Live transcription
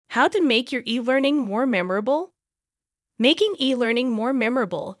How to make your e-learning more memorable? Making e-learning more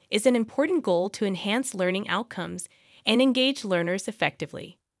memorable is an important goal to enhance learning outcomes and engage learners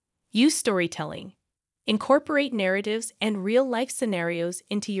effectively. Use storytelling. Incorporate narratives and real-life scenarios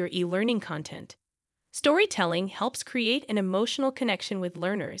into your e-learning content. Storytelling helps create an emotional connection with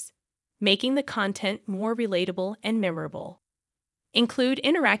learners, making the content more relatable and memorable. Include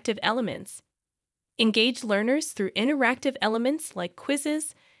interactive elements. Engage learners through interactive elements like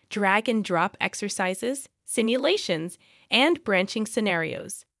quizzes, drag and drop exercises, simulations, and branching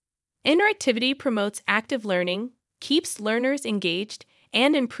scenarios. Interactivity promotes active learning, keeps learners engaged,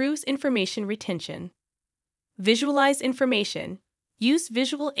 and improves information retention. Visualize information. Use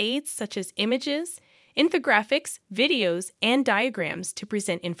visual aids such as images, infographics, videos, and diagrams to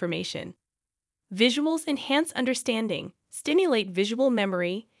present information. Visuals enhance understanding, stimulate visual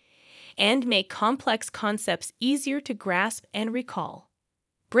memory, and make complex concepts easier to grasp and recall.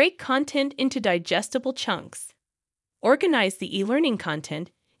 Break content into digestible chunks. Organize the e-learning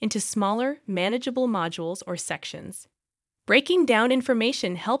content into smaller, manageable modules or sections. Breaking down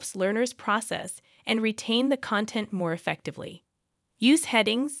information helps learners process and retain the content more effectively. Use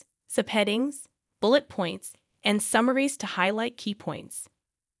headings, subheadings, bullet points, and summaries to highlight key points.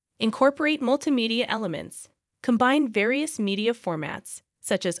 Incorporate multimedia elements. Combine various media formats,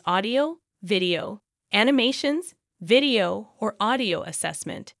 such as audio, video, animations, video or audio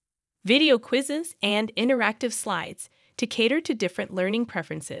assessment, video quizzes, and interactive slides to cater to different learning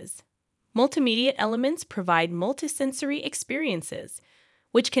preferences. Multimedia elements provide multisensory experiences,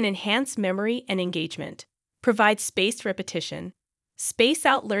 which can enhance memory and engagement. Provide spaced repetition. Space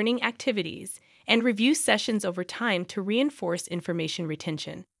out learning activities and review sessions over time to reinforce information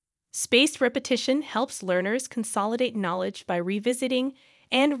retention. Spaced repetition helps learners consolidate knowledge by revisiting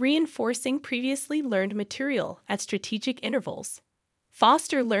and reinforcing previously learned material at strategic intervals.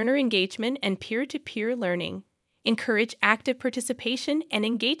 Foster learner engagement and peer-to-peer learning. Encourage active participation and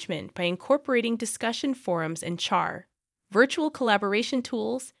engagement by incorporating discussion forums and char, virtual collaboration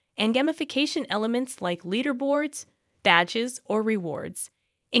tools, and gamification elements like leaderboards, badges, or rewards.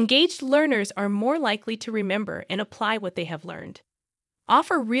 Engaged learners are more likely to remember and apply what they have learned.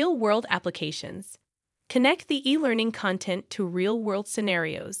 Offer real-world applications. Connect the e-learning content to real-world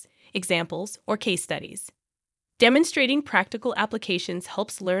scenarios, examples, or case studies. Demonstrating practical applications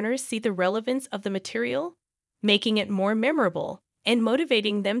helps learners see the relevance of the material, making it more memorable and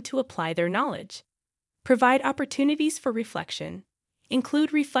motivating them to apply their knowledge. Provide opportunities for reflection.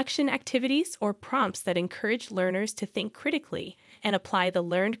 Include reflection activities or prompts that encourage learners to think critically and apply the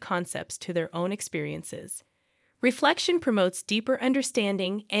learned concepts to their own experiences. Reflection promotes deeper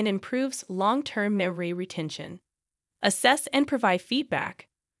understanding and improves long-term memory retention. Assess and provide feedback.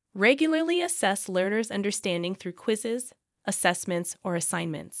 Regularly assess learners' understanding through quizzes, assessments, or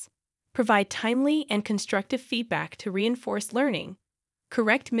assignments. Provide timely and constructive feedback to reinforce learning,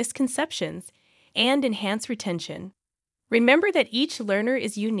 correct misconceptions, and enhance retention. Remember that each learner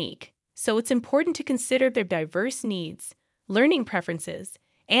is unique, so it's important to consider their diverse needs, learning preferences,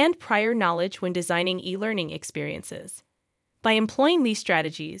 and prior knowledge when designing e-learning experiences. By employing these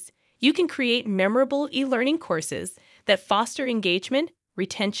strategies, you can create memorable e-learning courses that foster engagement,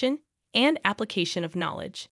 retention, and application of knowledge.